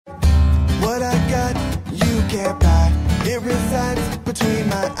What I got, you can't buy. It resides between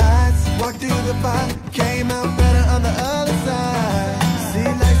my eyes. Walked through the fire, came out better on the other side. See,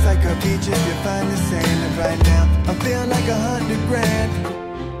 life's like a beach if you find the sand. And right now, I feel like 100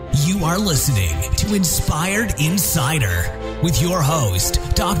 grand. You are listening to Inspired Insider with your host,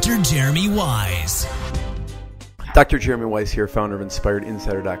 Dr. Jeremy Wise. Dr. Jeremy Wise here, founder of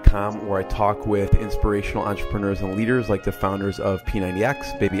InspiredInsider.com, where I talk with inspirational entrepreneurs and leaders like the founders of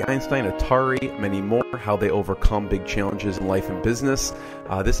P90X, Baby Einstein, Atari, many more, how they overcome big challenges in life and business.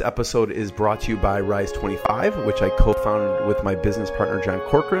 This episode is brought to you by Rise 25, which I co-founded with my business partner, John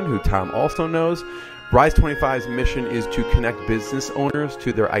Corcoran, who Tom also knows. Rise 25's mission is to connect business owners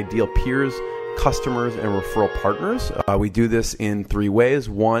to their ideal peers, customers, and referral partners. We do this in 3 ways.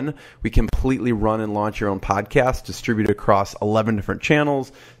 1, we completely run and launch your own podcast, distributed across 11 different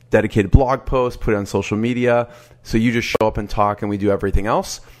channels, dedicated blog posts, put it on social media. So you just show up and talk and we do everything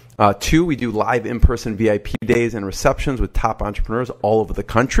else. 2, we do live in-person VIP days and receptions with top entrepreneurs all over the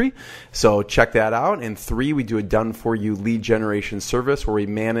country. So check that out. And 3, we do a done-for-you lead generation service where we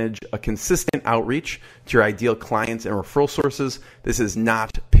manage a consistent outreach to your ideal clients and referral sources. This is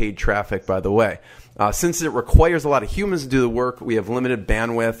not paid traffic, by the way. Since it requires a lot of humans to do the work, we have limited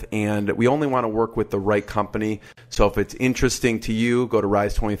bandwidth, and we only want to work with the right company. So if it's interesting to you, go to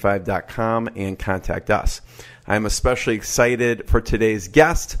rise25.com and contact us. I'm especially excited for today's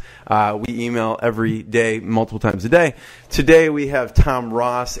guest. We email every day, multiple times a day. Today we have Tom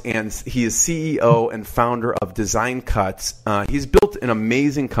Ross, and he is CEO and founder of Design Cuts. He's built an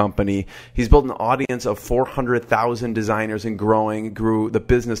amazing company. He's built an audience of 400,000 designers and growing, grew the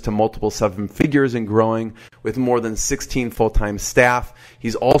business to multiple 7 figures and growing with more than 16 full-time staff.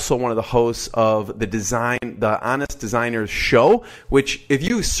 He's also one of the hosts of the Honest Designers Show, which if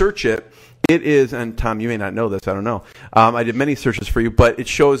you search it, it is, and Tom, you may not know this, I don't know. I did many searches for you, but it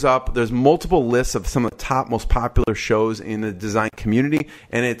shows up. There's multiple lists of some of the top, most popular shows in the design community,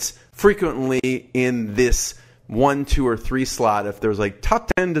 and it's frequently in this 1, 2, or 3 slot if there's like top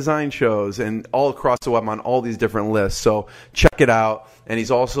 10 design shows, and all across the web on all these different lists. So check it out. And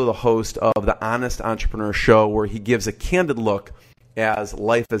he's also the host of the Honest Entrepreneur Show, where he gives a candid look as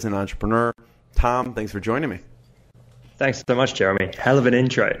life as an entrepreneur. Tom, thanks for joining me. Thanks so much, Jeremy. Hell of an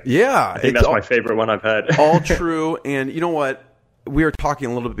intro. Yeah. I think that's my favorite one I've heard. All true. And you know what? We were talking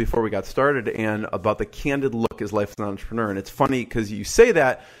a little bit before we got started and about the candid look as life as an entrepreneur. And it's funny because you say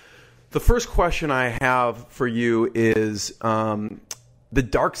that. The first question I have for you is the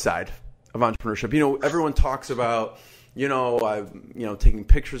dark side of entrepreneurship. You know, everyone talks about, taking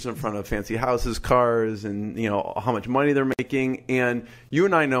pictures in front of fancy houses, cars, and, how much money they're making. And you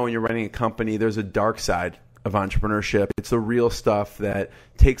and I know when you're running a company, there's a dark side of entrepreneurship. It's the real stuff that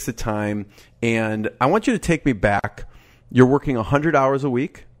takes the time. And I want you to take me back. You're working 100 hours a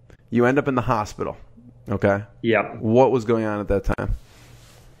week. You end up in the hospital. Okay? Yeah. What was going on at that time?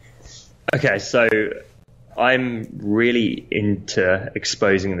 Okay, so I'm really into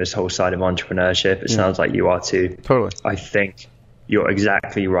exposing this whole side of entrepreneurship. It sounds like you are too. Totally. I think you're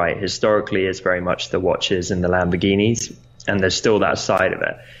exactly right. Historically, it's very much the watches and the Lamborghinis, and there's still that side of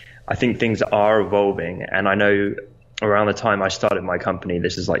it. I think things are evolving, and I know around the time I started my company,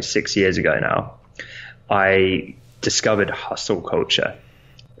 this is like 6 years ago now, I discovered hustle culture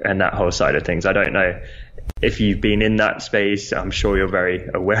and that whole side of things. I don't know if you've been in that space. I'm sure you're very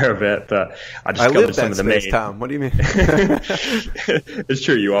aware of it, but I discovered some of the main. Tom. What do you mean? It's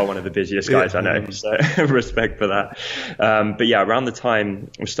true. You are one of the busiest guys I know, so respect for that. But yeah, around the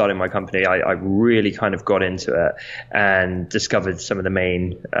time of starting my company, I really kind of got into it and discovered some of the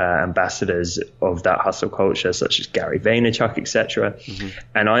main ambassadors of that hustle culture, such as Gary Vaynerchuk, etc. Mm-hmm.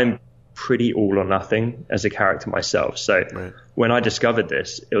 And I'm pretty all or nothing as a character myself. So when I discovered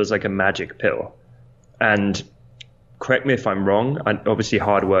this, it was like a magic pill. And correct me if I'm wrong, obviously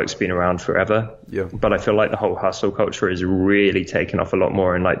hard work's been around forever, but I feel like the whole hustle culture has really taken off a lot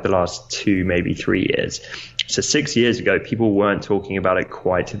more in like the last 2, maybe 3 years. So 6 years ago, people weren't talking about it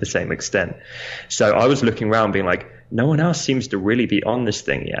quite to the same extent. So I was looking around being like, no one else seems to really be on this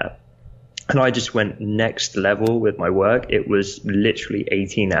thing yet. And I just went next level with my work. It was literally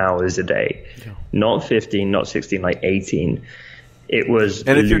 18 hours a day, not 15, not 16, like 18. It was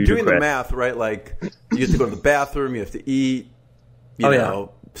And if ludicrous. you're doing the math, right, like you have to go to the bathroom, you have to eat,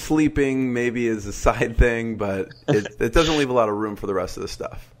 sleeping maybe is a side thing, but it doesn't leave a lot of room for the rest of the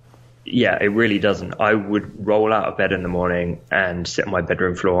stuff. Yeah, it really doesn't. I would roll out of bed in the morning and sit on my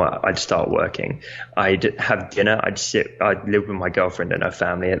bedroom floor. I'd start working. I'd have dinner. I'd live with my girlfriend and her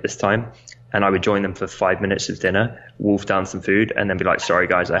family at this time. And I would join them for 5 minutes of dinner, wolf down some food, and then be like, sorry,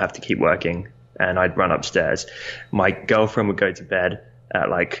 guys, I have to keep working. And I'd run upstairs. My girlfriend would go to bed at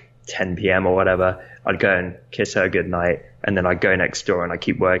like 10 p.m. or whatever, I'd go and kiss her goodnight, and then I'd go next door and I'd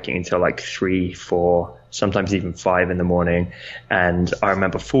keep working until like 3, 4, sometimes even 5 in the morning. And I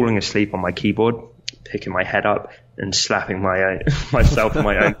remember falling asleep on my keyboard, picking my head up and slapping myself in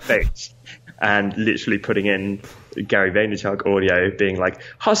my own face, and literally putting in Gary Vaynerchuk audio being like,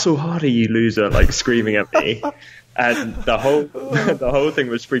 "Hustle harder, you loser," like screaming at me. And the whole thing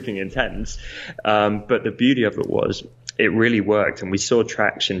was freaking intense. But the beauty of it was it really worked, and we saw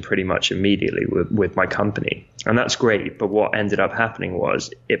traction pretty much immediately with my company. And that's great. But what ended up happening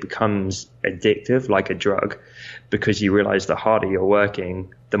was it becomes addictive, like a drug, because you realize the harder you're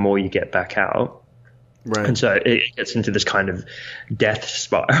working, the more you get back out. Right. And so it gets into this kind of death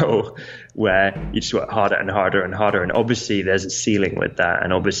spiral where you just work harder and harder and harder. And obviously there's a ceiling with that.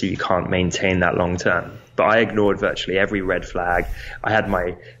 And obviously you can't maintain that long term. But I ignored virtually every red flag. I had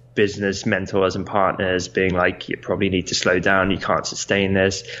my business mentors and partners being like, you probably need to slow down. You can't sustain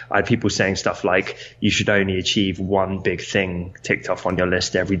this. I had people saying stuff like, you should only achieve one big thing ticked off on your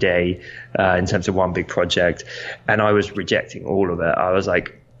list every day in terms of one big project. And I was rejecting all of it.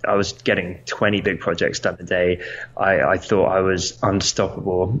 I was getting 20 big projects done a day. I thought I was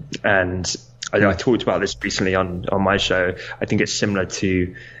unstoppable. And I talked about this recently on my show. I think it's similar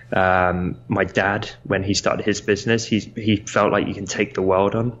to my dad when he started his business. He felt like you can take the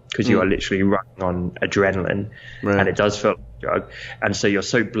world on because you are literally running on adrenaline, and it does feel like a drug. And so you're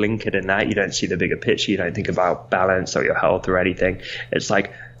so blinkered in that you don't see the bigger picture. You don't think about balance or your health or anything. It's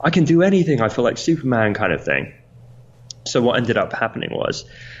like, I can do anything. I feel like Superman kind of thing. So what ended up happening was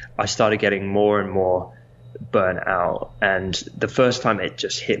I started getting more and more burnt out. And the first time it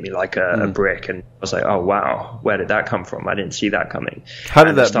just hit me like a brick. And I was like, oh, wow, where did that come from? I didn't see that coming. How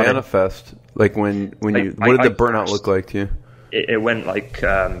did that manifest? Like what did the burnout look like to you? It went like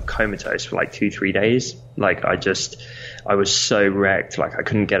comatose for like 2-3 days. Like I was so wrecked, like I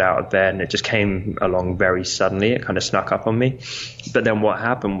couldn't get out of bed, and it just came along very suddenly. It kind of snuck up on me. But then what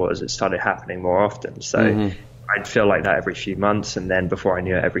happened was it started happening more often. So I'd feel like that every few months, and then before I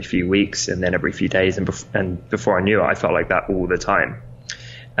knew it, every few weeks, and then every few days, and before I knew it, I felt like that all the time.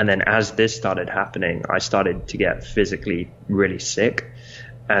 And then as this started happening, I started to get physically really sick.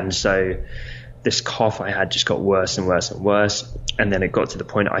 And so this cough I had just got worse and worse and worse. And then it got to the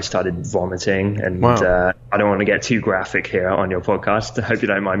point I started vomiting. And I don't want to get too graphic here on your podcast. I hope you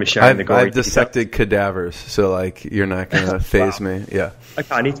don't mind me sharing the gory I've dissected cadavers, so like you're not going to faze me. Yeah.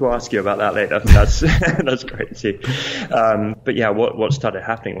 Okay, I need to ask you about that later. That's that's great too. But yeah, what started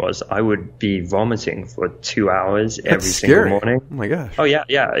happening was I would be vomiting for 2 hours every single morning. Oh my gosh. Oh yeah,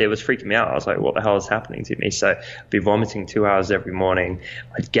 it was freaking me out. I was like, what the hell is happening to me? So I'd be vomiting 2 hours every morning.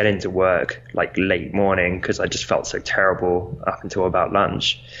 I'd get into work like late morning because I just felt so terrible up until about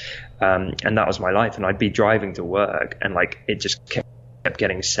lunch. And that was my life. And I'd be driving to work and like it just kept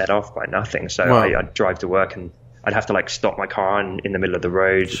getting set off by nothing. So I'd drive to work and I'd have to like stop my car in the middle of the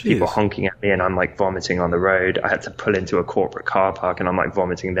road. Jeez. People honking at me and I'm like vomiting on the road. I had to pull into a corporate car park and I'm like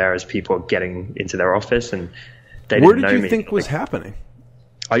vomiting there as people are getting into their office and they didn't know me. Where did you think was happening?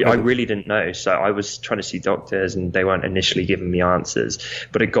 I really didn't know. So I was trying to see doctors and they weren't initially giving me answers,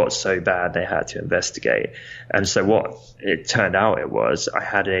 but it got so bad they had to investigate. And so what it turned out it was I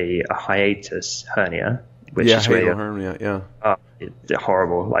had a hiatus hernia, which is where hernia, they're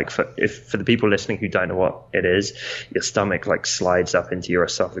horrible. Like for the people listening who don't know what it is, your stomach like slides up into your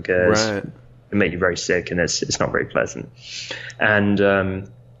esophagus. Right. It makes you very sick and it's not very pleasant.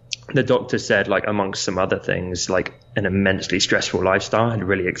 And the doctor said, like, amongst some other things, like an immensely stressful lifestyle had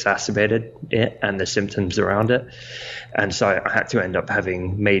really exacerbated it and the symptoms around it. And so I had to end up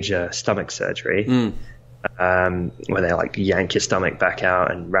having major stomach surgery, where they like yank your stomach back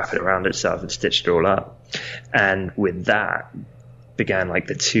out and wrap it around itself and stitch it all up. And with that began like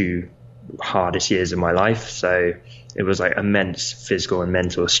the 2 hardest years of my life. So it was like immense physical and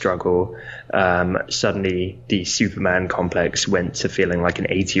mental struggle. Suddenly the Superman complex went to feeling like an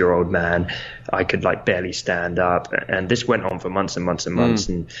 80-year-old man. I could like barely stand up. And this went on for months and months and months.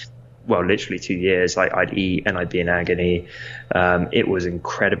 And well, literally 2 years, like I'd eat and I'd be in agony. It was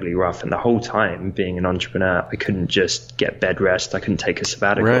incredibly rough. And the whole time being an entrepreneur, I couldn't just get bed rest. I couldn't take a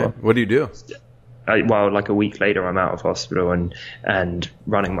sabbatical. Right. What do you do? Like a week later, I'm out of hospital and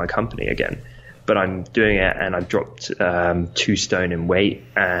running my company again. But I'm doing it and I've dropped 2 stone in weight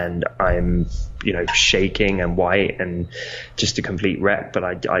and I'm, shaking and white and just a complete wreck. But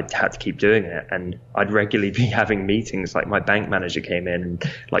I had to keep doing it. And I'd regularly be having meetings. Like my bank manager came in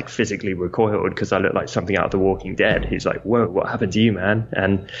and like physically recoiled because I looked like something out of The Walking Dead. He's like, whoa, what happened to you, man?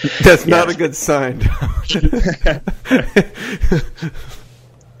 And that's not a good sign.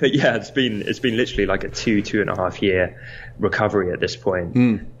 But yeah, it's been literally like a 2.5 year recovery at this point.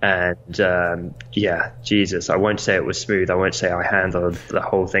 And yeah, Jesus, I won't say it was smooth. I won't say I handled the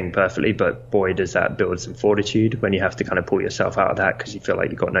whole thing perfectly, but boy, does that build some fortitude when you have to kind of pull yourself out of that because you feel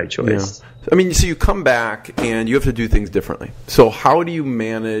like you've got no choice. Yeah. I mean, so you come back and you have to do things differently. So how do you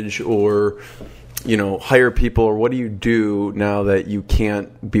manage or hire people, or what do you do now that you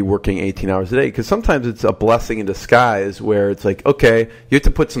can't be working 18 hours a day? Because sometimes it's a blessing in disguise where it's like, okay, you have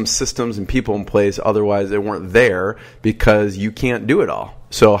to put some systems and people in place, otherwise they weren't there because you can't do it all.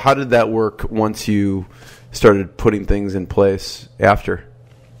 So how did that work once you started putting things in place after?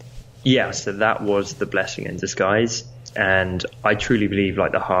 Yeah, so that was the blessing in disguise. And I truly believe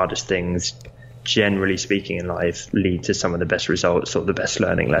like the hardest things, generally speaking, in life lead to some of the best results or the best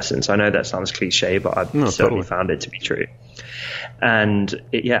learning lessons. I know that sounds cliche, but I've certainly found it to be true. And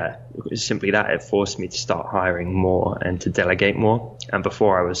it was simply that. It forced me to start hiring more and to delegate more. And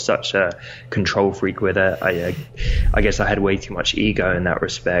before, I was such a control freak with it. I guess I had way too much ego in that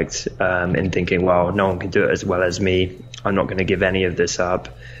respect, in thinking, well, no one can do it as well as me. I'm not going to give any of this up,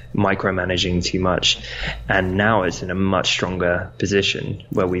 micromanaging too much. And now it's in a much stronger position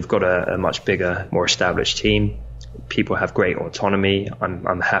where we've got a much bigger, more established team. People have great autonomy.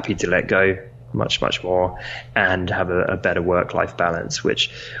 I'm happy to let go much more and have a better work-life balance,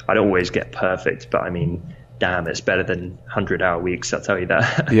 which I don't always get perfect, but I mean, damn, it's better than 100-hour weeks, I'll tell you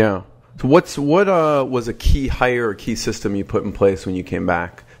that. Yeah. So what was a key hire or key system you put in place when you came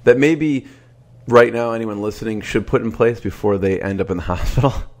back that maybe right now anyone listening should put in place before they end up in the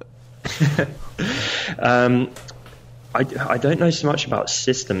hospital? I don't know so much about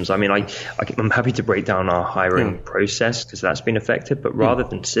systems. I mean, I'm happy to break down our hiring process because that's been effective. But rather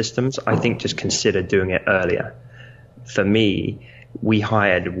than systems, I think just consider doing it earlier. For me, we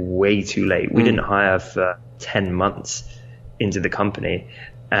hired way too late. We didn't hire for 10 months into the company.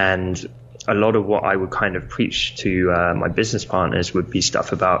 And a lot of what I would kind of preach to my business partners would be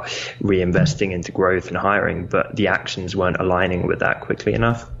stuff about reinvesting into growth and hiring. But the actions weren't aligning with that quickly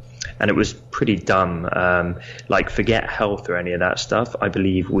enough. And it was pretty dumb. Like, forget health or any of that stuff. I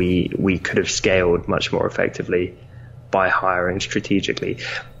believe we could have scaled much more effectively by hiring strategically.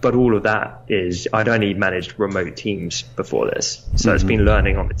 But all of that is, I'd only managed remote teams before this. So it's been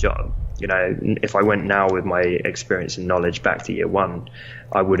learning on the job. If I went now with my experience and knowledge back to year one,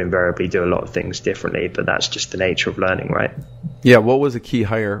 I would invariably do a lot of things differently. But that's just the nature of learning, right? Yeah. What was a key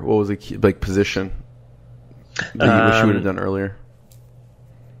hire? What was a key position that you wish you would have done earlier?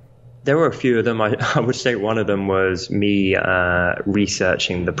 There were a few of them. I would say one of them was me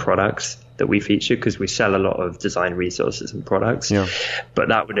researching the products that we feature, because we sell a lot of design resources and products. Yeah. But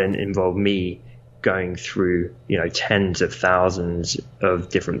that would then involve me going through, tens of thousands of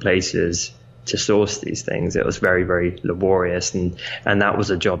different places to source these things. It was very, very laborious, and that was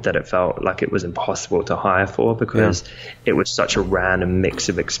a job that it felt like it was impossible to hire for, because it was such a random mix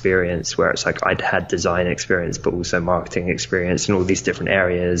of experience where it's like I'd had design experience but also marketing experience in all these different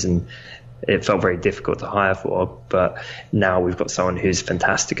areas, and it felt very difficult to hire for. But now we've got someone who's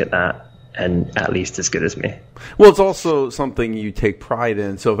fantastic at that and at least as good as me. Well, it's also something you take pride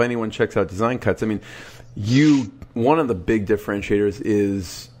in. So if anyone checks out Design Cuts, I mean, one of the big differentiators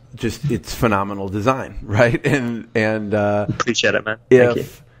is just it's phenomenal design, right? And appreciate it, man.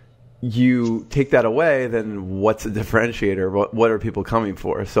 If you take that away, then what's a differentiator? What are people coming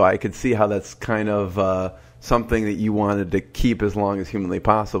for? So I could see how that's kind of something that you wanted to keep as long as humanly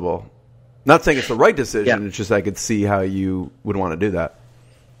possible. Not saying it's the right decision. It's just I could see how you would want to do that.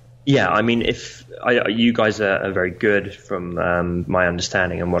 Yeah, I mean, you guys are very good from my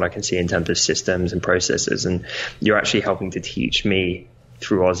understanding and what I can see in terms of systems and processes, and you're actually helping to teach me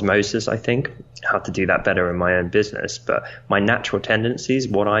through osmosis, I think, how to do that better in my own business. But my natural tendencies,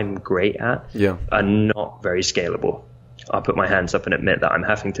 what I'm great at, are not very scalable. I'll put my hands up and admit that I'm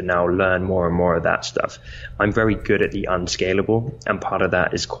having to now learn more and more of that stuff. I'm very good at the unscalable, and part of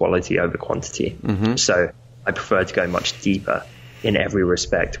that is quality over quantity. So I prefer to go much deeper in every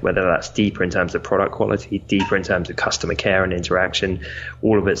respect, whether that's deeper in terms of product quality, deeper in terms of customer care and interaction.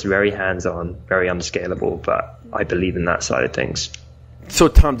 All of it's very hands-on, very unscalable, but I believe in that side of things. So,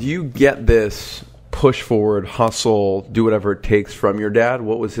 Tom, do you get this push forward, hustle, do whatever it takes from your dad?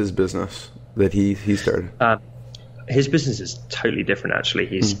 What was his business that he started? His business is totally different, actually.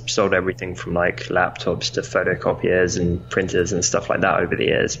 He's sold everything from like laptops to photocopiers and printers and stuff like that over the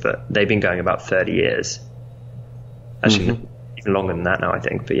years, but they've been going about 30 years. Actually, even longer than that now, I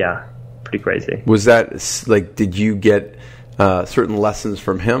think. But yeah, pretty crazy. Was that like, did you get certain lessons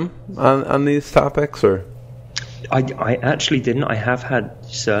from him on these topics, or? I actually didn't. I have had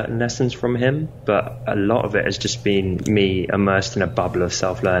certain lessons from him, but a lot of it has just been me immersed in a bubble of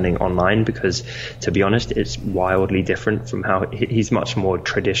self-learning online, because, to be honest, it's wildly different from how he's much more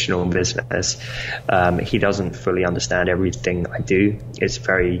traditional business. He doesn't fully understand everything I do. It's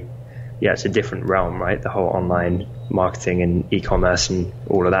it's a different realm, right? The whole online marketing and e-commerce and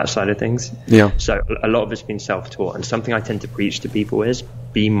all of that side of things. Yeah. So a lot of it's been self-taught, and something I tend to preach to people is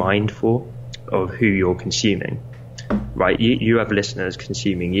be mindful of who you're consuming, right? You have listeners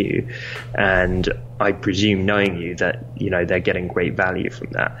consuming you, and I presume, knowing you, that, you know, they're getting great value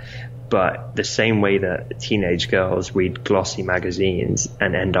from that. But the same way that teenage girls read glossy magazines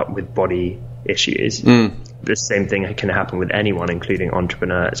and end up with body issues, the same thing can happen with anyone, including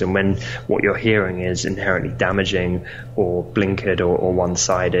entrepreneurs. And when what you're hearing is inherently damaging or blinkered or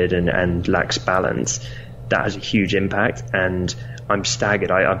one-sided and lacks balance, that has a huge impact. And I'm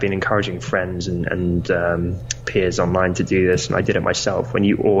staggered. I've been encouraging friends and peers online to do this, and I did it myself. When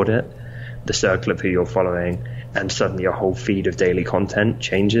you audit the circle of who you're following, and suddenly your whole feed of daily content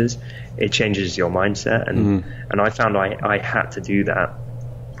changes, it changes your mindset. And I found I had to do that.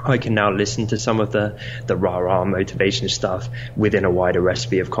 I can now listen to some of the rah-rah motivation stuff within a wider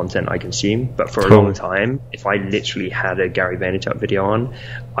recipe of content I consume. But for a long time, if I literally had a Gary Vaynerchuk video on,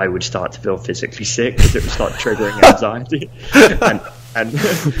 I would start to feel physically sick, because it would start triggering anxiety. And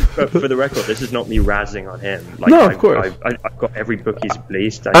but for the record, this is not me razzing on him. Like, no, of course. I've got every book he's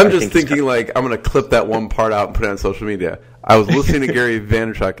released. I'm just thinking, like, I'm going to clip that one part out and put it on social media. I was listening to Gary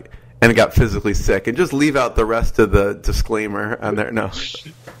Vaynerchuk and got physically sick, and just leave out the rest of the disclaimer on there. No.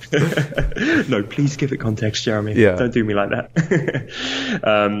 No, please give it context, Jeremy. Yeah. Don't do me like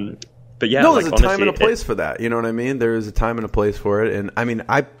that. But yeah, no, like, there's a time and a place for that. You know what I mean? There is a time and a place for it. And I mean,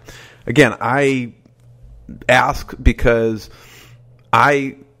 I ask because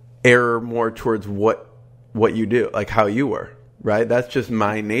I err more towards what you do, like how you were, right? That's just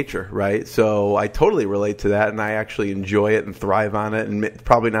my nature, right? So I totally relate to that, and I actually enjoy it and thrive on it, and it's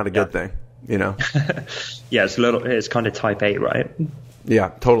probably not a good thing, you know? Yeah, it's kind of type A, right?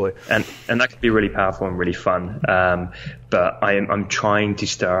 Yeah, totally. And that can be really powerful and really fun. But I'm trying to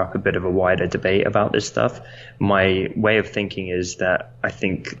stir up a bit of a wider debate about this stuff. My way of thinking is that I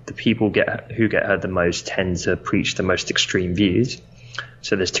think the people who get heard the most tend to preach the most extreme views.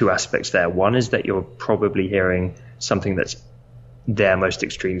 So there's two aspects there. One is that you're probably hearing something that's their most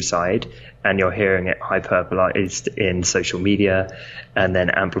extreme side, and you're hearing it hyperbolized in social media and then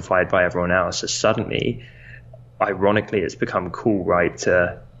amplified by everyone else. So suddenly, ironically, it's become cool, right,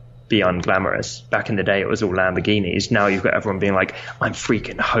 to be unglamorous. Back in the day, it was all Lamborghinis. Now you've got everyone being like, I'm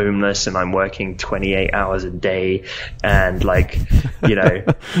freaking homeless and I'm working 28 hours a day and, like, you know,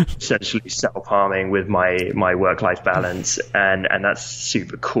 essentially self-harming with my work-life balance. And that's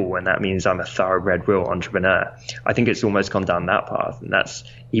super cool. And that means I'm a thoroughbred real entrepreneur. I think it's almost gone down that path. And that's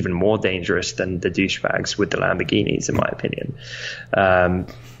even more dangerous than the douchebags with the Lamborghinis, in my opinion.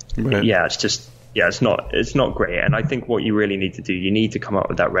 Right. Yeah, it's not great. And I think what you really need to do, you need to come up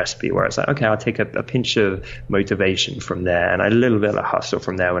with that recipe where it's like, okay, I'll take a pinch of motivation from there and a little bit of hustle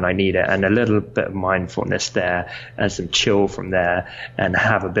from there when I need it, and a little bit of mindfulness there and some chill from there, and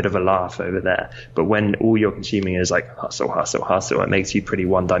have a bit of a laugh over there. But when all you're consuming is like hustle, hustle, hustle, it makes you pretty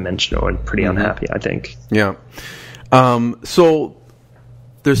one-dimensional and pretty unhappy, I think. Yeah. So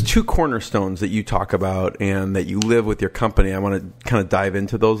there's two cornerstones that you talk about and that you live with your company. I want to kind of dive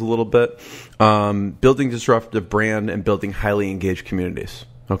into those a little bit. Building disruptive brand and building highly engaged communities.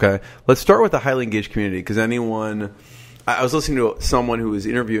 Okay. Let's start with a highly engaged community, because I was listening to someone who was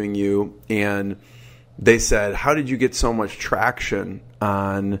interviewing you, and they said, how did you get so much traction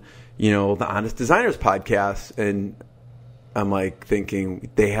on, you know, the Honest Designers podcast? And I'm like thinking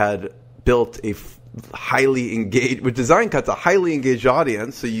they had built a highly engaged, with Design Cuts, a highly engaged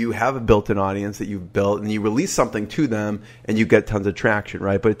audience. So you have a built-in audience that you've built, and you release something to them and you get tons of traction,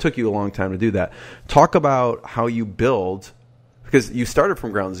 right? But it took you a long time to do that. Talk about how you build, because you started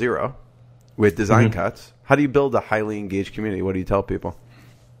from ground zero with Design Cuts. How do you build a highly engaged community? What do you tell people?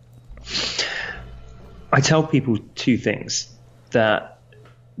 I tell people two things. That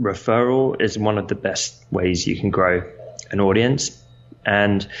referral is one of the best ways you can grow an audience.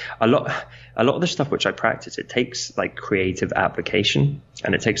 And a lot of the stuff which I practice, it takes like creative application,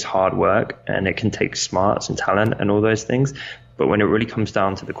 and it takes hard work, and it can take smarts and talent and all those things. But when it really comes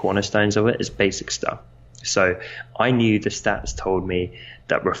down to the cornerstones of it, it's basic stuff. So I knew the stats told me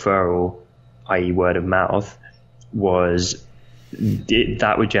that referral, i.e. word of mouth,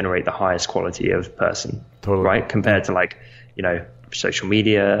 that would generate the highest quality of person, totally. Right? Compared to, like, you know, social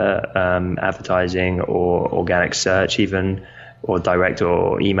media, advertising, or organic search even. or direct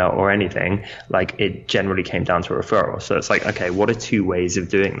or email or anything, like it generally came down to referral. So it's like, okay, what are two ways of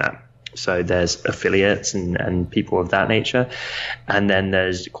doing that? So there's affiliates and people of that nature. And then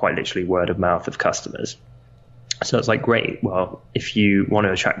there's quite literally word of mouth of customers. So it's like, great. Well, if you want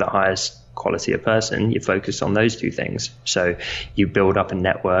to attract the highest quality of person, you focus on those two things. So you build up a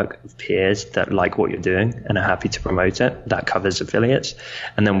network of peers that like what you're doing and are happy to promote it. That covers affiliates.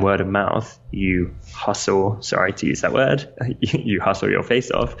 And then word of mouth, you hustle, sorry to use that word, you hustle your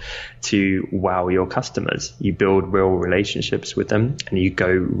face off to wow your customers. You build real relationships with them and you go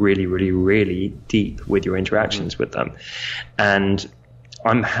really, really, really deep with your interactions with them. And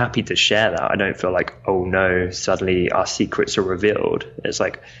I'm happy to share that. I don't feel like, oh no, suddenly our secrets are revealed. It's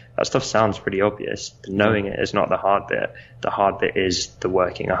like, that stuff sounds pretty obvious, but knowing it is not the hard bit. The hard bit is the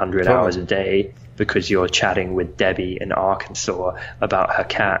working 100 hours a day because you're chatting with Debbie in Arkansas about her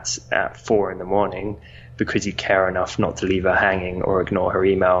cats at 4 a.m. because you care enough not to leave her hanging or ignore her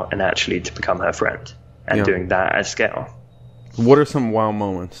email and actually to become her friend, and doing that at scale. What are some wow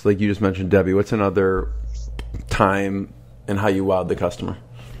moments? Like you just mentioned Debbie. What's another time and how you wowed the customer?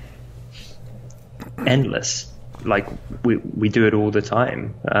 Endless. Like we do it all the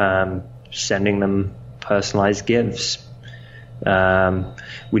time. Sending them personalized gifts.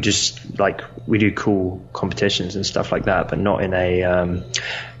 We just we do cool competitions and stuff like that, but not in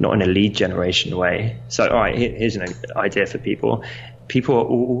a lead generation way. So all right, here's an idea for people. People are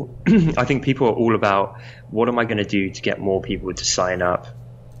all I think people are all about, what am I going to do to get more people to sign up?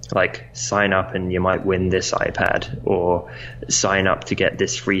 Like, sign up and you might win this iPad, or sign up to get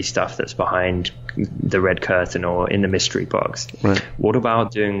this free stuff that's behind the red curtain or in the mystery box. Right. What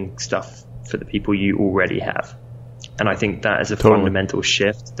about doing stuff for the people you already have? And I think that is a fundamental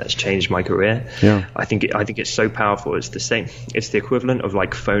shift that's changed my career. Yeah. I think it's so powerful. It's the same. It's the equivalent of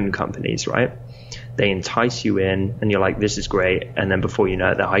like phone companies, right? They entice you in and you're like, this is great. And then before you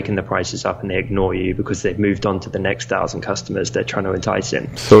know it, they're hiking the prices up and they ignore you because they've moved on to the next 1,000 customers they're trying to entice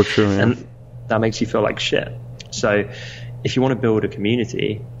in. So true. Yeah. And that makes you feel like shit. So if you want to build a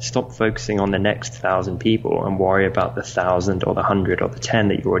community, stop focusing on the next 1,000 people and worry about the 1,000 or the 100 or the 10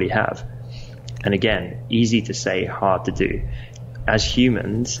 that you already have. And again, easy to say, hard to do. As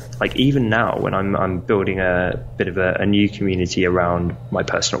humans, like even now when I'm building a bit of a new community around my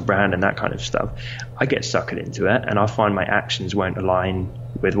personal brand and that kind of stuff, I get suckered into it and I find my actions won't align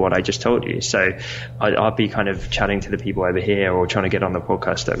with what I just told you. So I'll be kind of chatting to the people over here or trying to get on the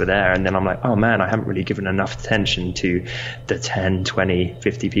podcast over there. And then I'm like, oh man, I haven't really given enough attention to the 10, 20,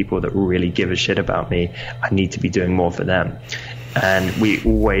 50 people that really give a shit about me. I need to be doing more for them. And we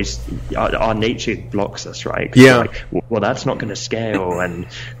always, our nature blocks us, right? Yeah. Like, well, that's not going to scale. And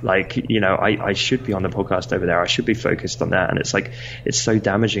like, you know, I should be on the podcast over there. I should be focused on that. And it's like, it's so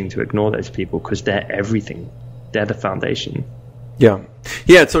damaging to ignore those people because they're everything. They're the foundation. Yeah.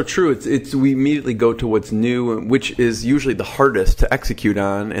 Yeah, it's so true. It's we immediately go to what's new, which is usually the hardest to execute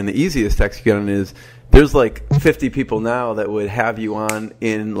on, and the easiest to execute on is there's like 50 people now that would have you on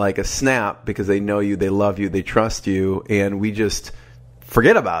in like a snap because they know you, they love you, they trust you, and we just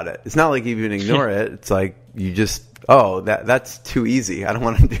forget about it. It's not like you even ignore it. It's like you just, that's too easy. I don't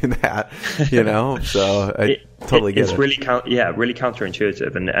want to do that, you know? So I totally get it. It's really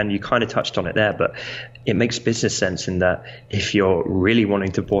counterintuitive, and you kind of touched on it there, but it makes business sense in that if you're really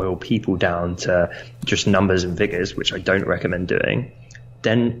wanting to boil people down to just numbers and figures, which I don't recommend doing,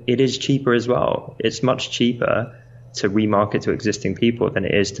 then it is cheaper as well. It's much cheaper to remarket to existing people than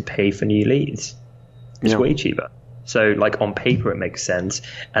it is to pay for new leads. It's way cheaper. So like on paper it makes sense,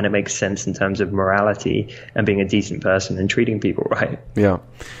 and it makes sense in terms of morality and being a decent person and treating people right. Yeah.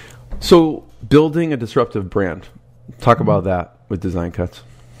 So building a disruptive brand, talk about that with Design Cuts.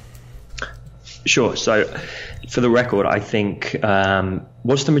 Sure. So for the record, I think,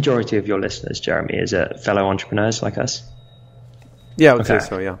 what's the majority of your listeners, Jeremy? Is it fellow entrepreneurs like us? Yeah, I would say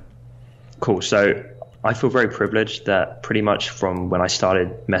so, yeah. Cool. So I feel very privileged that pretty much from when I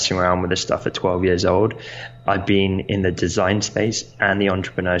started messing around with this stuff at 12 years old, I've been in the design space and the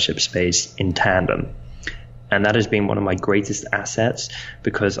entrepreneurship space in tandem. And that has been one of my greatest assets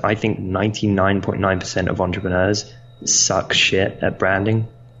because I think 99.9% of entrepreneurs suck shit at branding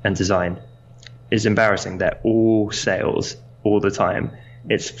and design. It's embarrassing. They're all sales all the time.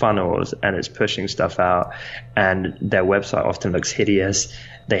 It's funnels and it's pushing stuff out, and their website often looks hideous.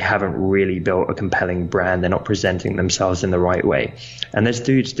 They haven't really built a compelling brand. They're not presenting themselves in the right way. And there's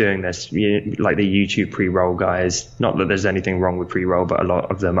dudes doing this, like the YouTube pre-roll guys. Not that there's anything wrong with pre-roll, but a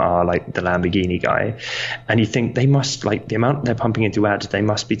lot of them are like the Lamborghini guy. And you think they must, like the amount they're pumping into ads, they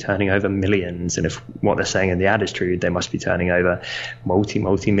must be turning over millions. And if what they're saying in the ad is true, they must be turning over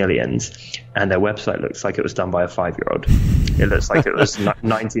multi-millions. And their website looks like it was done by a 5-year-old. It looks like it was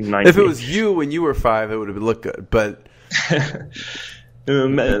 1990. If it was you when you were 5, it would have looked good, but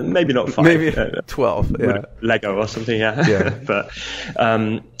maybe not 5. Maybe 12. Yeah. Lego or something. Yeah. But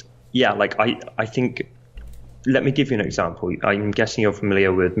like I think. Let me give you an example. I'm guessing you're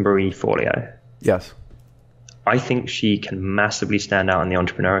familiar with Marie Forleo. Yes. I think she can massively stand out in the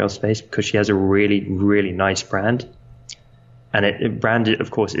entrepreneurial space because she has a really, really nice brand. And brand,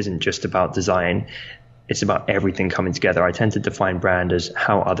 of course, isn't just about design. It's about everything coming together. I tend to define brand as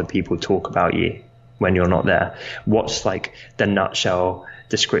how other people talk about you when you're not there. What's like the nutshell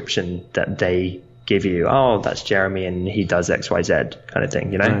description that they give you? Oh, that's Jeremy and he does XYZ kind of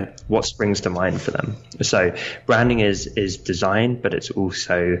thing, Right. What springs to mind for them? So branding is design, but it's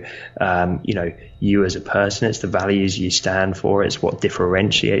also, you as a person. It's the values you stand for. It's what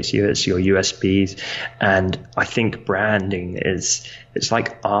differentiates you. It's your USPs. And I think branding it's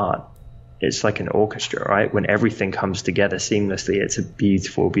like art. It's like an orchestra, right? When everything comes together seamlessly, it's a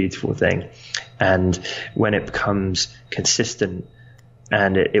beautiful, beautiful thing. And when it becomes consistent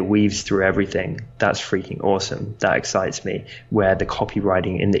and it weaves through everything, that's freaking awesome. That excites me. Where the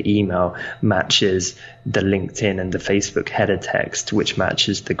copywriting in the email matches the LinkedIn and the Facebook header text, which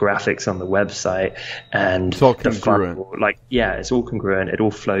matches the graphics on the website, and it's all the congruent. it's all congruent. It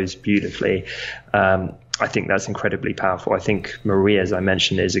all flows beautifully. I think that's incredibly powerful. I think Maria, as I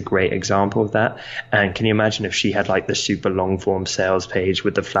mentioned, is a great example of that. And can you imagine if she had like the super long form sales page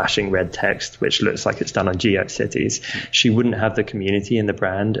with the flashing red text, which looks like it's done on GeoCities? She wouldn't have the community and the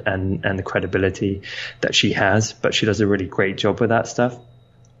brand and the credibility that she has, but she does a really great job with that stuff.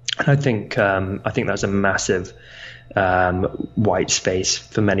 And I think that's a massive white space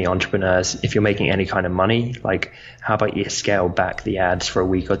for many entrepreneurs. If you're making any kind of money, like how about you scale back the ads for a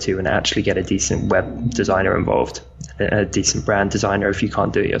week or two and actually get a decent web designer involved, a decent brand designer if you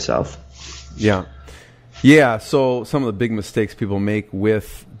can't do it yourself. Yeah. So some of the big mistakes people make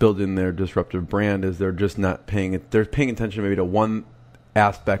with building their disruptive brand is they're just not paying attention maybe to one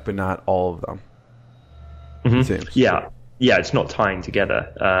aspect, but not all of them. Mm-hmm. Yeah, it's not tying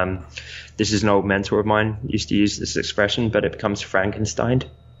together. This is an old mentor of mine used to use this expression, but it becomes Frankenstein,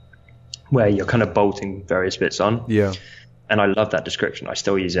 where you're kind of bolting various bits on. Yeah. And I love that description. I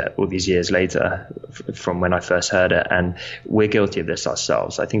still use it all these years later from when I first heard it. And we're guilty of this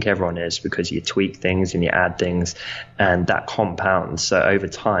ourselves. I think everyone is, because you tweak things and you add things and that compounds. So over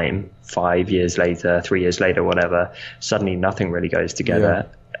time, 5 years later, 3 years later, whatever, suddenly nothing really goes together.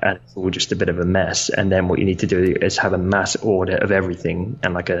 Yeah. And it's all just a bit of a mess. And then what you need to do is have a mass audit of everything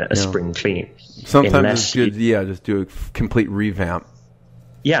and like a spring clean. Sometimes it's good, just do a complete revamp.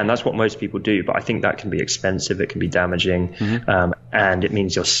 Yeah, and that's what most people do. But I think that can be expensive. It can be damaging. Mm-hmm. And it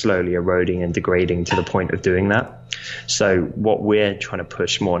means you're slowly eroding and degrading to the point of doing that. So what we're trying to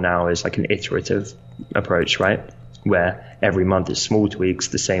push more now is like an iterative approach, right? Where every month is small tweaks,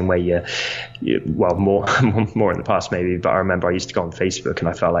 the same way more in the past maybe, but I remember I used to go on Facebook and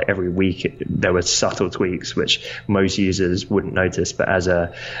I felt like every week there were subtle tweaks which most users wouldn't notice, but as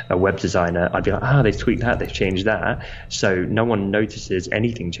a web designer I'd be like, they've tweaked that, they've changed that, so no one notices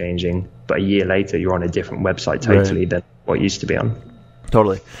anything changing, but a year later you're on a different website totally than what you used to be on.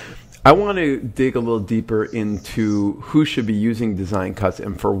 Totally. I want to dig a little deeper into who should be using design cuts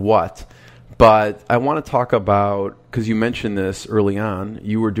and for what. But I want to talk about, because you mentioned this early on,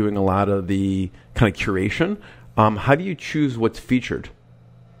 you were doing a lot of the kind of curation. How do you choose what's featured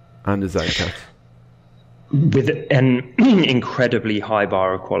on design cuts? With an incredibly high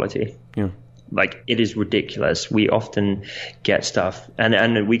bar of quality. Yeah. Like, it is ridiculous. We often get stuff,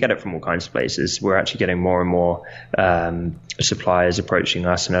 and we get it from all kinds of places. We're actually getting more and more suppliers approaching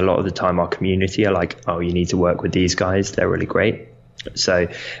us, and a lot of the time our community are like, oh, you need to work with these guys. They're really great. So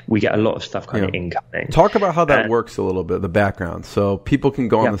we get a lot of stuff kind of incoming. Talk about how that works a little bit, the background, so people can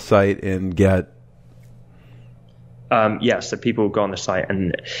go on the site and get... So people go on the site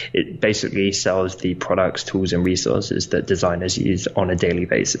and it basically sells the products, tools and resources that designers use on a daily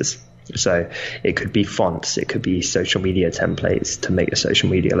basis. So it could be fonts, it could be social media templates to make your social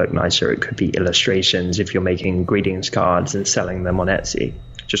media look nicer. It could be illustrations if you're making greetings cards and selling them on Etsy,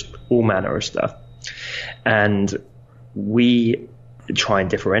 just all manner of stuff. And we try and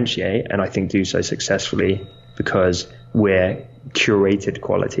differentiate, and I think do so successfully because we're curated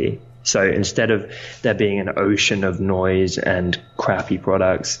quality. So instead of there being an ocean of noise and crappy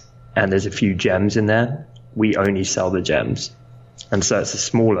products and there's a few gems in there, we only sell the gems. And so it's a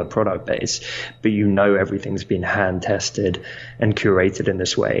smaller product base, but everything's been hand tested and curated in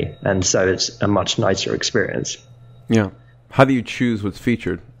this way. And so it's a much nicer experience. Yeah. How do you choose what's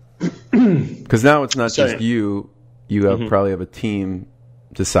featured? Because now it's not just you. You have probably have a team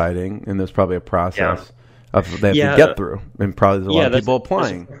deciding, and there's probably a process. they have to get through, and probably there's a lot of people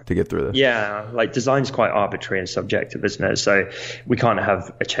applying to get through this. Yeah, like design's quite arbitrary and subjective, isn't it? So we can't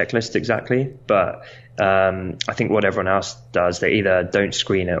have a checklist exactly, but I think what everyone else does, they either don't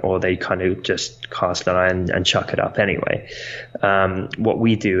screen it or they kind of just cast an eye and chuck it up anyway. What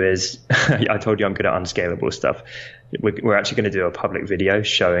we do is, I told you I'm good at unscalable stuff. We're actually going to do a public video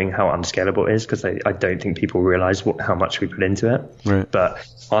showing how unscalable it is, because I don't think people realize how much we put into it. Right. But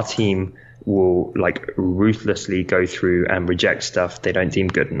our team will like ruthlessly go through and reject stuff they don't deem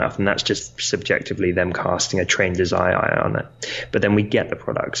good enough, and that's just subjectively them casting a trained eye on it. But then we get the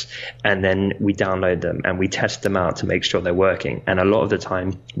products and then we download them and we test them out to make sure they're working, and a lot of the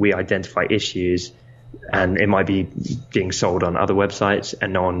time we identify issues, and it might be being sold on other websites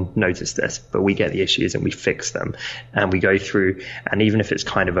and no one noticed this, but we get the issues and we fix them, and we go through, and even if it's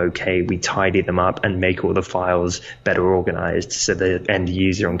kind of okay, we tidy them up and make all the files better organized so the end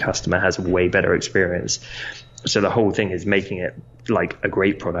user and customer has a way better experience. So the whole thing is making it like a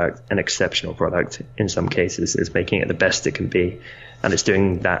great product, an exceptional product in some cases, is making it the best it can be, and it's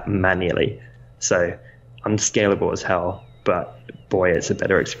doing that manually. So unscalable as hell, but boy, it's a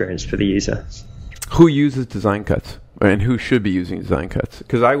better experience for the user. Who uses design cuts, and who should be using design cuts?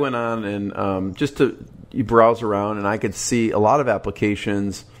 Because I went on and you browse around, and I could see a lot of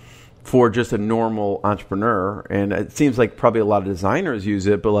applications for just a normal entrepreneur, and it seems like probably a lot of designers use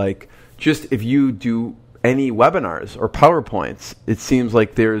it. But like, just if you do any webinars or PowerPoints, it seems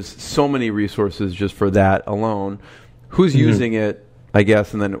like there's so many resources just for that alone. Who's using it, I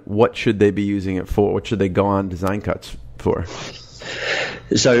guess, and then what should they be using it for? What should they go on design cuts for?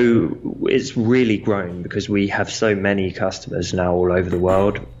 So it's really grown because we have so many customers now all over the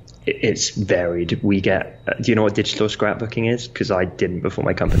world. It's varied. We get, do you know what digital scrapbooking is? Because I didn't before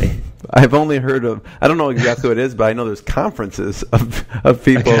my company. I've only heard of, I don't know exactly what it is, but I know there's conferences of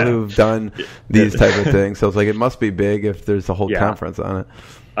people who've done these type of things. So it's like, it must be big if there's a whole conference on it.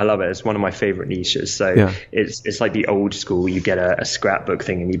 I love it. It's one of my favorite niches. So it's like the old school. You get a scrapbook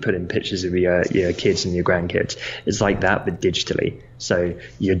thing and you put in pictures of your kids and your grandkids. It's like that, but digitally. So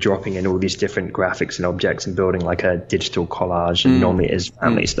you're dropping in all these different graphics and objects and building like a digital collage, and normally it is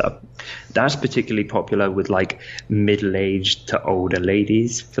family stuff. That's particularly popular with like middle-aged to older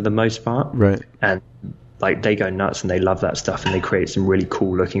ladies for the most part. Right. And like they go nuts and they love that stuff, and they create some really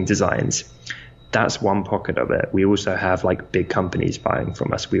cool looking designs. That's one pocket of it. We also have like big companies buying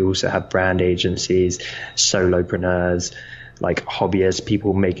from us. We also have brand agencies, solopreneurs, like hobbyists,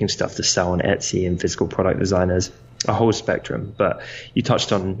 people making stuff to sell on Etsy, and physical product designers, a whole spectrum. But you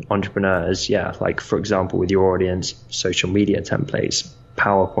touched on entrepreneurs. Yeah, like for example, with your audience, social media templates,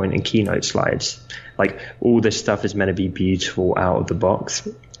 PowerPoint and Keynote slides, like all this stuff is meant to be beautiful out of the box.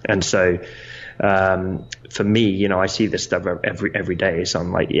 And so for me, I see this stuff every day. So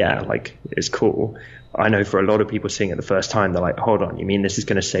I'm like, yeah, like it's cool. I know for a lot of people seeing it the first time, they're like, hold on, you mean this is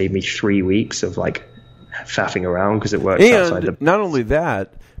going to save me 3 weeks of like faffing around because it works outside the... Not only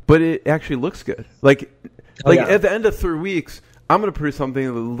that, but it actually looks good. Like at the end of 3 weeks, I'm going to produce something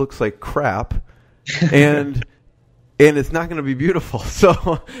that looks like crap, and it's not going to be beautiful.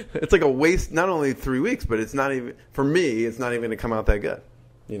 So it's like a waste, not only 3 weeks, but it's not even, for me, it's not even going to come out that good,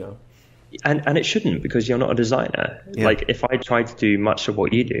 And it shouldn't, because you're not a designer. Yeah. Like if I tried to do much of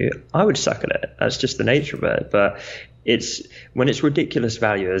what you do, I would suck at it. That's just the nature of it. But it's when it's ridiculous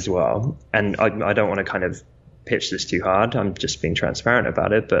value as well. And I don't want to kind of pitch this too hard. I'm just being transparent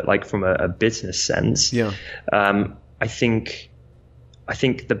about it. But like from a business sense, I think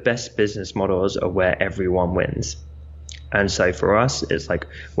the best business models are where everyone wins. And so for us, it's like,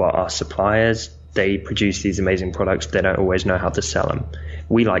 well, our suppliers, they produce these amazing products. They don't always know how to sell them.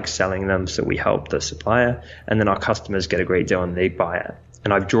 We like selling them, so we help the supplier, and then our customers get a great deal and they buy it.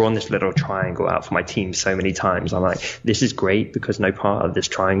 And I've drawn this little triangle out for my team so many times. I'm like, this is great because no part of this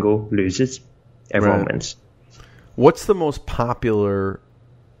triangle loses. Everyone wins. What's the most popular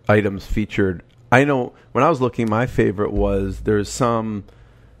items featured? I know when I was looking, my favorite was there's some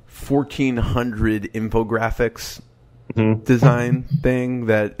 1,400 infographics design thing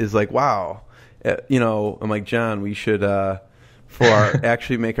that is like, wow. I'm like, John, we should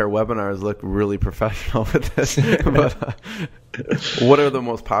actually make our webinars look really professional with this. But what are the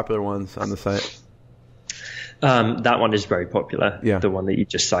most popular ones on the site? That one is very popular. Yeah. The one that you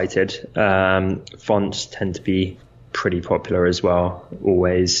just cited. Fonts tend to be pretty popular as well,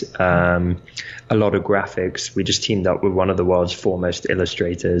 always. A lot of graphics. We just teamed up with one of the world's foremost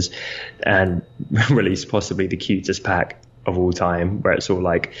illustrators and released possibly the cutest pack of all time, where it's all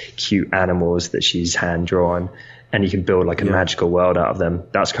like cute animals that she's hand drawn, and you can build like a magical world out of them.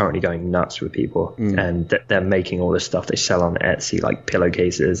 That's currently going nuts with people, and they're making all this stuff they sell on Etsy, like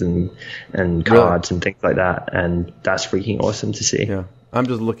pillowcases and cards and things like that, and that's freaking awesome to see. Yeah, I'm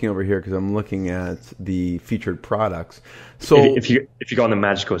just looking over here because I'm looking at the featured products. So if you go on the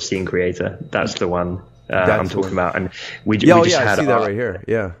magical scene creator, that's the one. I'm talking about, and we just had I see that right here.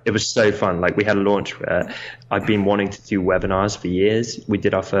 Yeah, it was so fun. Like we had a launch where I've been wanting to do webinars for years. We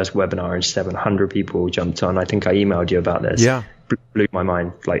did our first webinar and 700 people jumped on. I think I emailed you about this. Yeah, blew my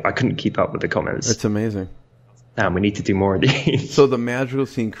mind. Like I couldn't keep up with the comments. It's amazing. Damn, we need to do more of these. So the magical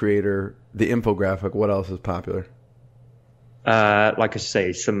scene creator, the infographic. What else is popular? Like I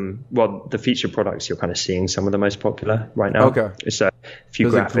say, the featured products you're kind of seeing some of the most popular right now. Okay. So a few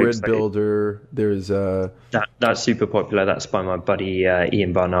there's graphics. There's a grid builder. There's that's super popular. That's by my buddy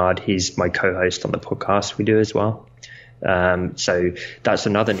Ian Barnard. He's my co-host on the podcast we do as well. So that's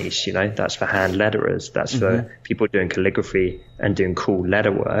another niche, that's for hand letterers. That's for people doing calligraphy and doing cool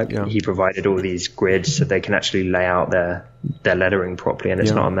letter work. Yeah. He provided all these grids so they can actually lay out their lettering properly and it's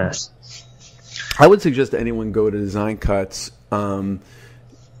not a mess. I would suggest anyone go to Design Cuts, even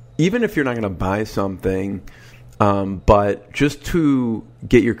if you're not going to buy something, but just to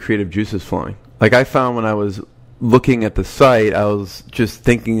get your creative juices flowing. Like I found when I was looking at the site, I was just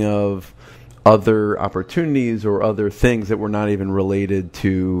thinking of other opportunities or other things that were not even related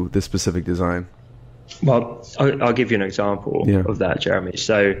to the specific design. Well, I'll give you an example of that, Jeremy.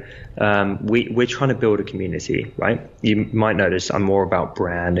 So we're trying to build a community, right? You might notice I'm more about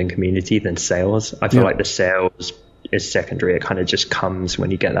brand and community than sales. I feel like the sales is secondary. It kind of just comes when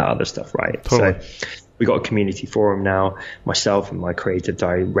you get that other stuff right. Totally. So we got a community forum now. Myself and my creative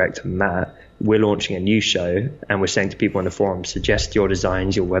director, Matt, we're launching a new show and we're saying to people in the forum, suggest your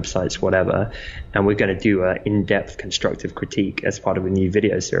designs, your websites, whatever. And we're going to do an in-depth constructive critique as part of a new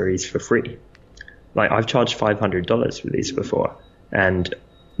video series for free. Like I've charged $500 for these before, and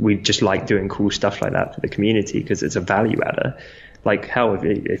we just like doing cool stuff like that for the community because it's a value adder. Like hell,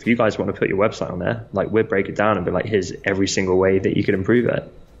 if you guys want to put your website on there, like we'll break it down and be like, here's every single way that you could improve it.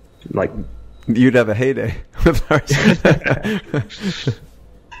 Like you'd have a heyday with ours.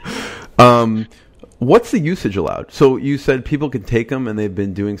 What's the usage allowed? So you said people can take them and they've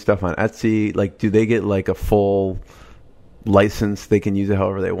been doing stuff on Etsy. Like, do they get like a full license, they can use it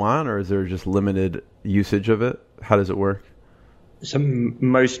however they want, or is there just limited usage of it? How does it work? So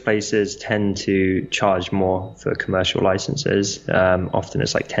most places tend to charge more for commercial licenses. Often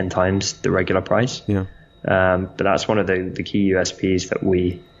it's like 10 times the regular price. Yeah. But that's one of the key USPs that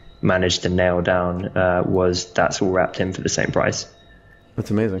we managed to nail down, was that's all wrapped in for the same price. That's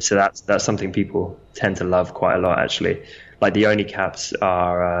amazing. So that's something people tend to love quite a lot, actually. Like the only caps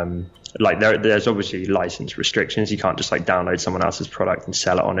are like there's obviously license restrictions. You can't just like download someone else's product and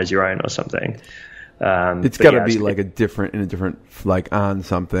sell it on as your own or something. It's got to be like a different like on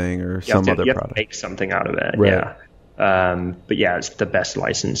something or some other you product. Have to make something out of it, right. Yeah. But yeah, it's the best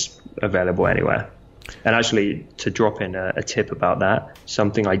license available anywhere. And actually, to drop in a tip about that,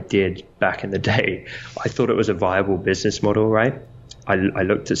 something I did back in the day, I thought it was a viable business model, right? I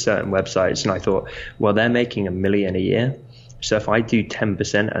looked at certain websites and I thought, well, they're making $1 million a year. So if I do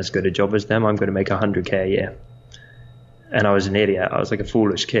 10% as good a job as them, I'm going to make $100K a year. And I was an idiot. I was like a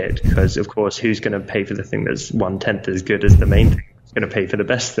foolish kid because, of course, who's going to pay for the thing that's 1/10 as good as the main thing? Who's going to pay for the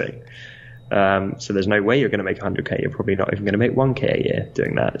best thing? So there's no way you're going to make $100K. You're probably not even going to make $1K a year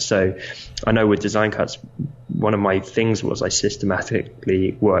doing that. So I know with Design Cuts, one of my things was I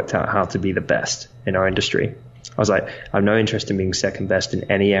systematically worked out how to be the best in our industry. I was like, I have no interest in being second best in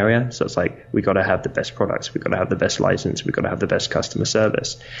any area. So it's like, we got to have the best products. We got to have the best license. We got to have the best customer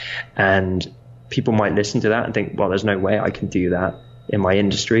service. And people might listen to that and think, well, there's no way I can do that in my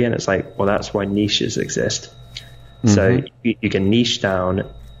industry. And it's like, well, that's why niches exist. Mm-hmm. So you can niche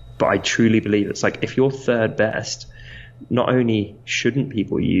down, but I truly believe it's like, if you're third best, not only shouldn't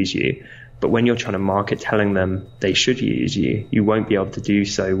people use you, but when you're trying to market telling them they should use you, you won't be able to do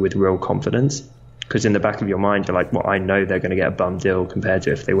so with real confidence. Because in the back of your mind, you're like, well, I know they're going to get a bum deal compared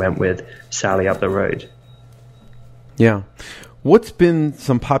to if they went with Sally up the road. Yeah. What's been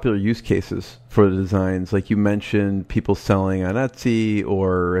some popular use cases for the designs? Like you mentioned, people selling on Etsy,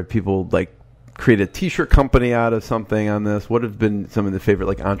 or people like create a t-shirt company out of something on this. What have been some of the favorite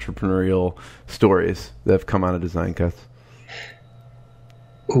like entrepreneurial stories that have come out of Design Cuts?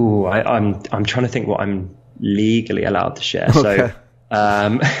 Ooh, I'm trying to think what I'm legally allowed to share. Okay. So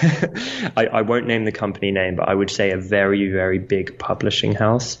I won't name the company name, but I would say a very, very big publishing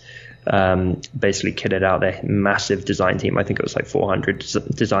house basically kitted out their massive design team. I think it was like 400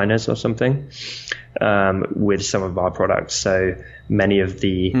 designers or something, with some of our products. So many of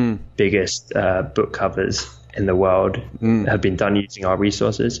the biggest book covers in the world have been done using our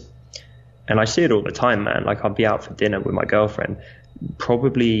resources. And I see it all the time, man. Like, I'll be out for dinner with my girlfriend,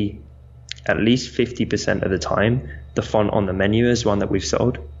 probably at least 50% of the time, the font on the menu is one that we've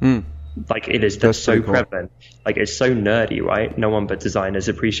sold. Like, that's so prevalent. Like, it's so nerdy, right? No one but designers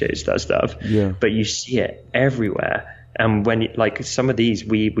appreciates that stuff. Yeah. But you see it everywhere. And when like some of these,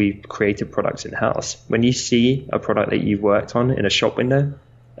 we created products in house. When you see a product that you've worked on in a shop window,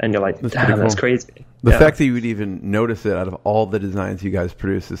 and you're like, damn, that's crazy. The fact that you would even notice it out of all the designs you guys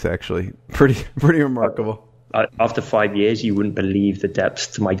produce is actually pretty remarkable. After 5 years, you wouldn't believe the depths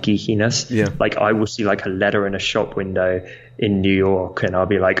to my geekiness. Yeah. Like, I will see like a letter in a shop window in New York, and I'll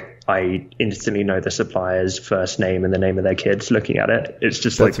be like, I instantly know the supplier's first name and the name of their kids looking at it. It's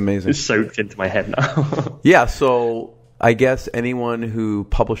just that's amazing. It's soaked into my head now. Yeah. So I guess anyone who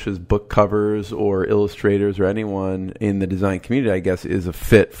publishes book covers or illustrators or anyone in the design community, I guess, is a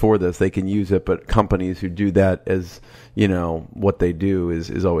fit for this. They can use it, but companies who do that as, what they do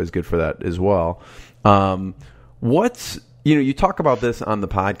is always good for that as well. You talk about this on the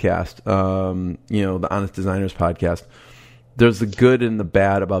podcast, the Honest Designers podcast. There's the good and the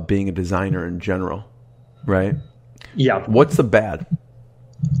bad about being a designer in general, right? Yeah. What's the bad?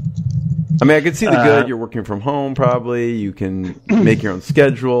 I mean, I can see the good. You're working from home, probably. You can make your own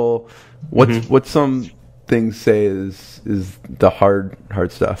schedule. What some things say is the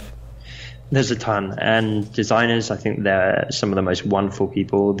hard stuff? There's a ton. And designers, I think they're some of the most wonderful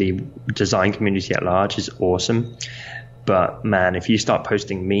people. The design community at large is awesome. But, man, if you start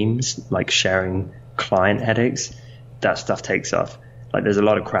posting memes, like sharing client headaches, that stuff takes off. Like, there's a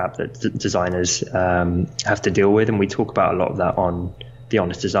lot of crap that designers have to deal with, and we talk about a lot of that on the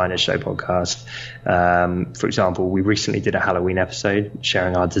Honest Designers Show podcast. For example, we recently did a Halloween episode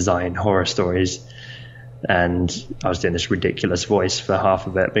sharing our design horror stories, and I was doing this ridiculous voice for half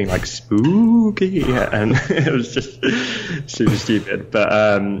of it, being like, spooky, and it was just super stupid.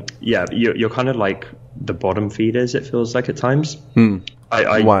 But you're kind of like the bottom feeders, it feels like at times.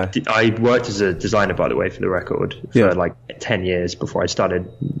 Why? I worked as a designer, by the way, for the record, for like 10 years before I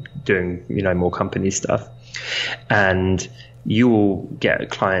started doing, more company stuff. And you will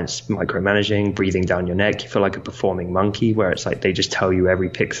get clients micromanaging, breathing down your neck. You feel like a performing monkey, where it's like they just tell you every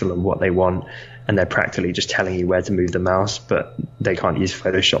pixel of what they want, and they're practically just telling you where to move the mouse, but they can't use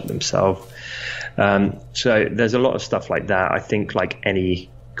Photoshop themselves. So there's a lot of stuff like that. I think, like any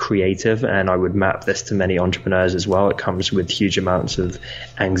creative, and I would map this to many entrepreneurs as well, it comes with huge amounts of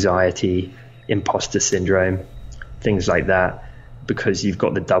anxiety, imposter syndrome, things like that, because you've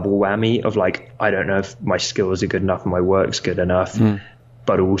got the double whammy of like, I don't know if my skills are good enough and my work's good enough,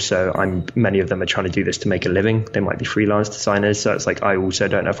 but also many of them are trying to do this to make a living. They might be freelance designers, so it's like, I also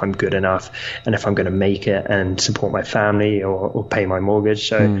don't know if I'm good enough and if I'm going to make it and support my family or pay my mortgage.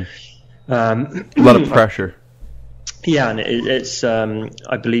 So a lot of pressure. Yeah, and it's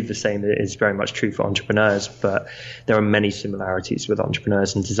I believe the same is very much true for entrepreneurs, but there are many similarities with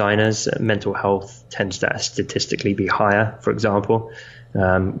entrepreneurs and designers. Mental health tends to statistically be higher, for example,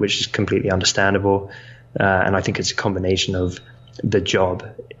 which is completely understandable. And I think it's a combination of the job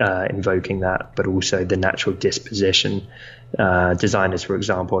invoking that, but also the natural disposition. Designers, for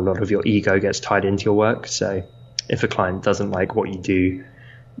example, a lot of your ego gets tied into your work. So if a client doesn't like what you do,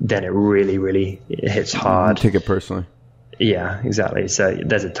 then it really, really hits hard. Take it personally. Yeah, exactly. So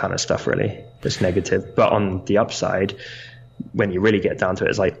there's a ton of stuff really that's negative. But on the upside, when you really get down to it,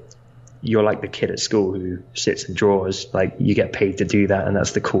 it's like you're like the kid at school who sits and draws. Like, you get paid to do that, and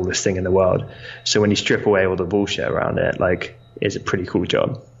that's the coolest thing in the world. So when you strip away all the bullshit around it, like, it's a pretty cool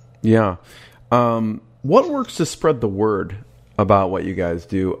job. Yeah. What works to spread the word about what you guys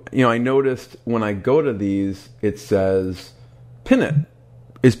do? I noticed when I go to these, it says pin it.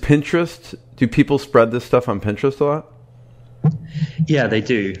 Is Pinterest, do people spread this stuff on Pinterest a lot? Yeah, they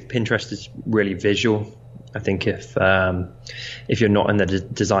do. Pinterest is really visual. I think if you're not in the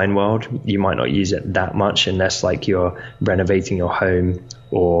design world, you might not use it that much unless like you're renovating your home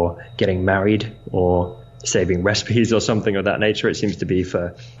or getting married or saving recipes or something of that nature. It seems to be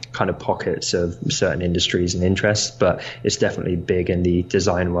for kind of pockets of certain industries and interests, but it's definitely big in the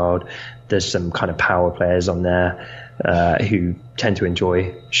design world. There's some kind of power players on there who tend to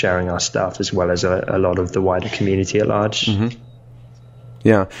enjoy sharing our stuff, as well as a lot of the wider community at large. Mm-hmm.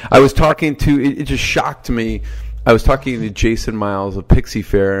 Yeah. I was talking to, it just shocked me. I was talking to Jason Miles of Pixie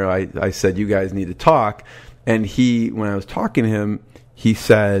Fair. I said, you guys need to talk. And when I was talking to him, he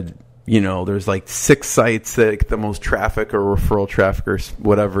said, there's like 6 sites that get the most traffic or referral traffic or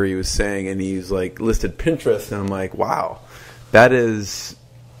whatever he was saying, and he's like listed Pinterest, and I'm like, wow, that is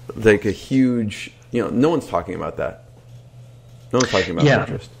like a huge, no one's talking about that. No one's talking about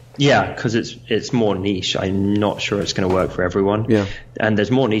Pinterest. Yeah, because it's more niche. I'm not sure it's going to work for everyone. Yeah. And there's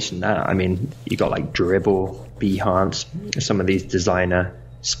more niche than that. I mean, you got like Dribbble, Behance, some of these designer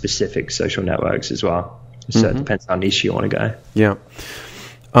specific social networks as well. So it depends how niche you want to go. Yeah.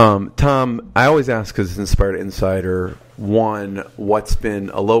 Tom, I always ask, because it's Inspired Insider, one, what's been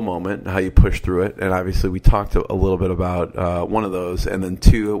a low moment, how you push through it, and obviously we talked a little bit about one of those, and then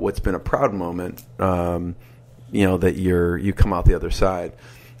 2, what's been a proud moment, that you come out the other side.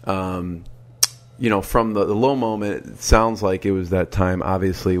 From the low moment, it sounds like it was that time,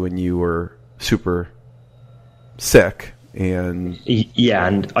 obviously, when you were super sick. And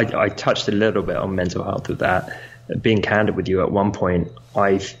I touched a little bit on mental health with that. Being candid with you, at one point,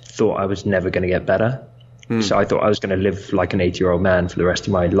 I thought I was never going to get better. So I thought I was going to live like an 80-year-old man for the rest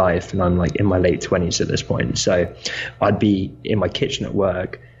of my life, and I'm like in my late 20s at this point. So I'd be in my kitchen at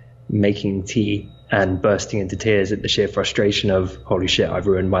work making tea and bursting into tears at the sheer frustration of, holy shit, I've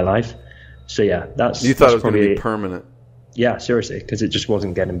ruined my life. So yeah, you thought it was going to be permanent. Yeah, seriously, because it just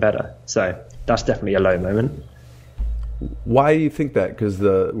wasn't getting better. So that's definitely a low moment. Why do you think that? Because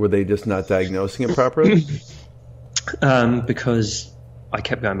were they just not diagnosing it properly? Because I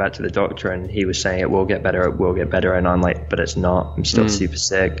kept going back to the doctor, and he was saying it will get better, and I'm like, but it's not. I'm still super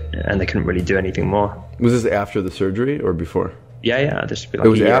sick, and they couldn't really do anything more. Was this after the surgery or before? Yeah. This would be like it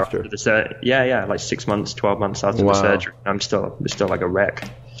was after the like 6 months, 12 months after the surgery. I'm still like a wreck.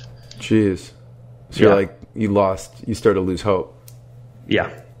 Jeez. So you're like, you started to lose hope. Yeah,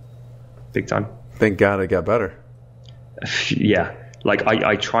 big time. Thank God it got better. Yeah. Like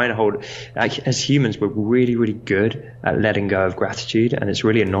I try and hold, as humans, we're really, really good at letting go of gratitude, and it's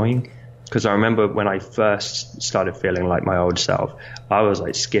really annoying, because I remember when I first started feeling like my old self, I was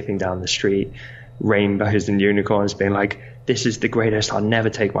like skipping down the street, rainbows and unicorns, being like, this is the greatest, I'll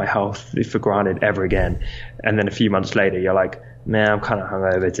never take my health for granted ever again. And then a few months later, you're like, man, I'm kind of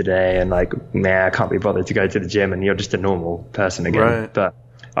hungover today, and like, man, I can't be bothered to go to the gym, and you're just a normal person again. Right. But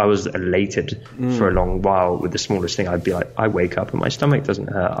I was elated for a long while with the smallest thing. I'd be like, I wake up and my stomach doesn't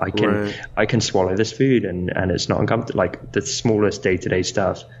hurt. I can swallow this food and it's not uncomfortable. Like the smallest day-to-day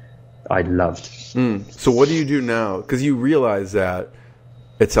stuff I loved. So what do you do now? Because you realize that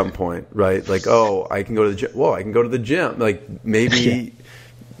at some point, right? Like, oh, I can go to the gym. Whoa, I can go to the gym. Like maybe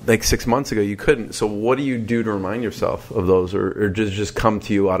like 6 months ago you couldn't. So what do you do to remind yourself of those, or just come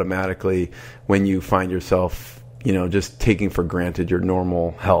to you automatically when you find yourself just taking for granted your normal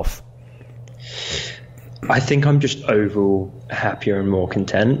health? I think I'm just overall happier and more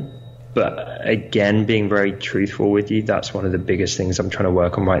content. But again, being very truthful with you, that's one of the biggest things I'm trying to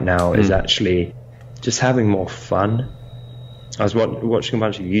work on right now, is actually just having more fun. I was watching a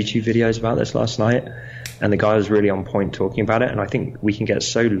bunch of YouTube videos about this last night, and the guy was really on point talking about it. And I think we can get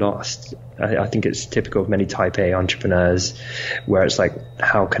so lost. I think it's typical of many type A entrepreneurs, where it's like,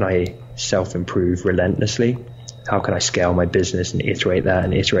 how can I self-improve relentlessly? How can I scale my business and iterate that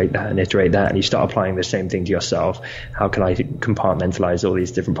and iterate that and iterate that? And you start applying the same thing to yourself. How can I compartmentalize all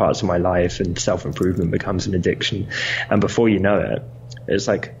these different parts of my life? And self-improvement becomes an addiction. And before you know it, it's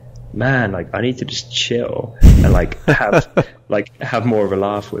like, man, like I need to just chill and like have more of a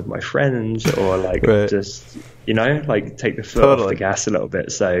laugh with my friends, or like just, like take the foot off the gas a little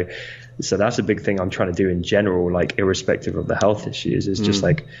bit. So that's a big thing I'm trying to do in general, like irrespective of the health issues, is just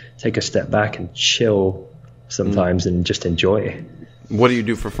like take a step back and chill sometimes and just enjoy. What do you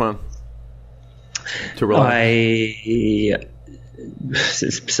do for fun to relax? It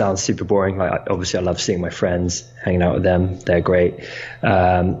sounds super boring. Like obviously I love seeing my friends, hanging out with them, they're great.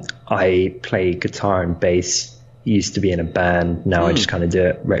 I play guitar and bass, used to be in a band, now I just kind of do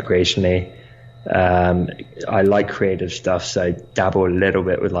it recreationally. I like creative stuff, so I dabble a little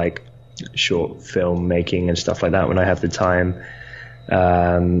bit with like short film making and stuff like that when I have the time.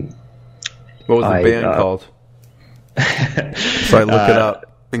 What was the band called? So I look it up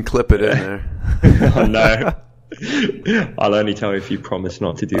and clip it in there. Oh no. I'll only tell you if you promise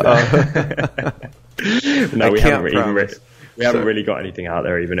not to do that. No, we haven't really got anything out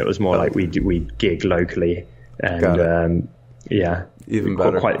there even. It was more like we gig locally, and even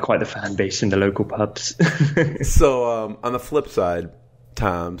better. Quite the fan base in the local pubs. So on the flip side,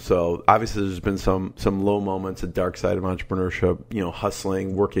 Tom, so obviously there's been some low moments, a dark side of entrepreneurship,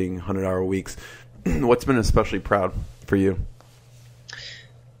 hustling, working 100-hour weeks. What's been especially proud for you?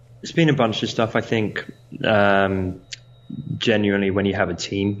 It's been a bunch of stuff. I think genuinely when you have a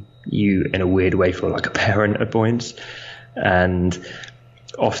team, you in a weird way feel like a parent at points. And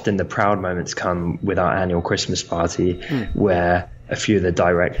often the proud moments come with our annual Christmas party, where a few of the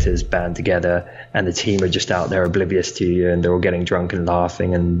directors band together and the team are just out there oblivious to you, and they're all getting drunk and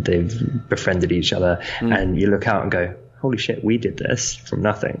laughing, and they've befriended each other. And you look out and go, holy shit, we did this from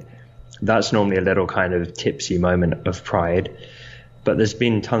nothing. That's normally a little kind of tipsy moment of pride. But there's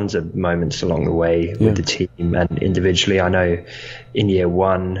been tons of moments along the way with the team and individually. I know in year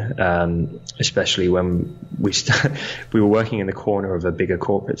one, especially when we were working in the corner of a bigger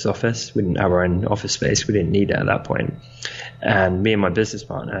corporate's office. We didn't have our own office space. We didn't need it at that point. And me and my business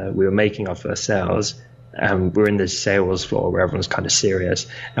partner, we were making our first sales, and we're in this sales floor where everyone's kind of serious,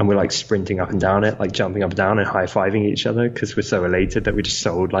 and we're like sprinting up and down it, like jumping up and down and high-fiving each other because we're so elated that we just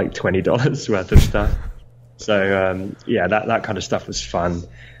sold like $20 worth of stuff. So that kind of stuff was fun,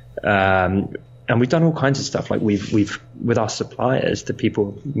 and we've done all kinds of stuff. Like we've with our suppliers, the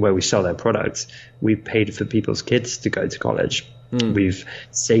people where we sell their products, we've paid for people's kids to go to college. We've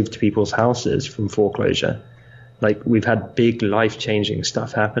saved people's houses from foreclosure. Like we've had big life-changing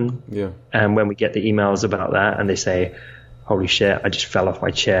stuff happen. Yeah. And when we get the emails about that, and they say, "Holy shit, I just fell off my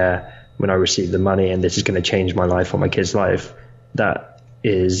chair when I received the money, and this is going to change my life or my kid's life," that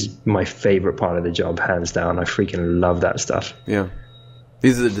is my favorite part of the job, hands down. I freaking love that stuff. Yeah.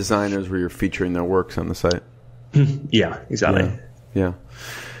 These are the designers where you're featuring their works on the site. Yeah, exactly. Yeah.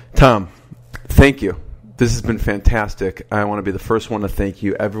 Tom, thank you. This has been fantastic. I want to be the first one to thank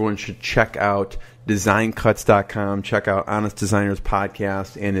you. Everyone should check out designcuts.com. Check out Honest Designers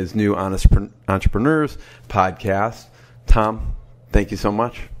podcast and his new Honest Entrepreneurs podcast. Tom, thank you so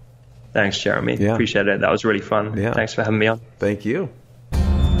much. Thanks, Jeremy. Yeah. Appreciate it. That was really fun. Yeah. Thanks for having me on. Thank you.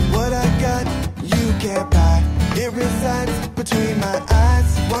 What I got, you can't buy. It resides between my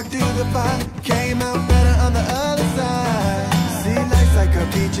eyes. Walked through the fire, came out better on the other side. See, life's like a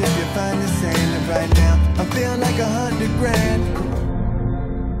beach if you find the sand. And right now, I feel like $100 grand.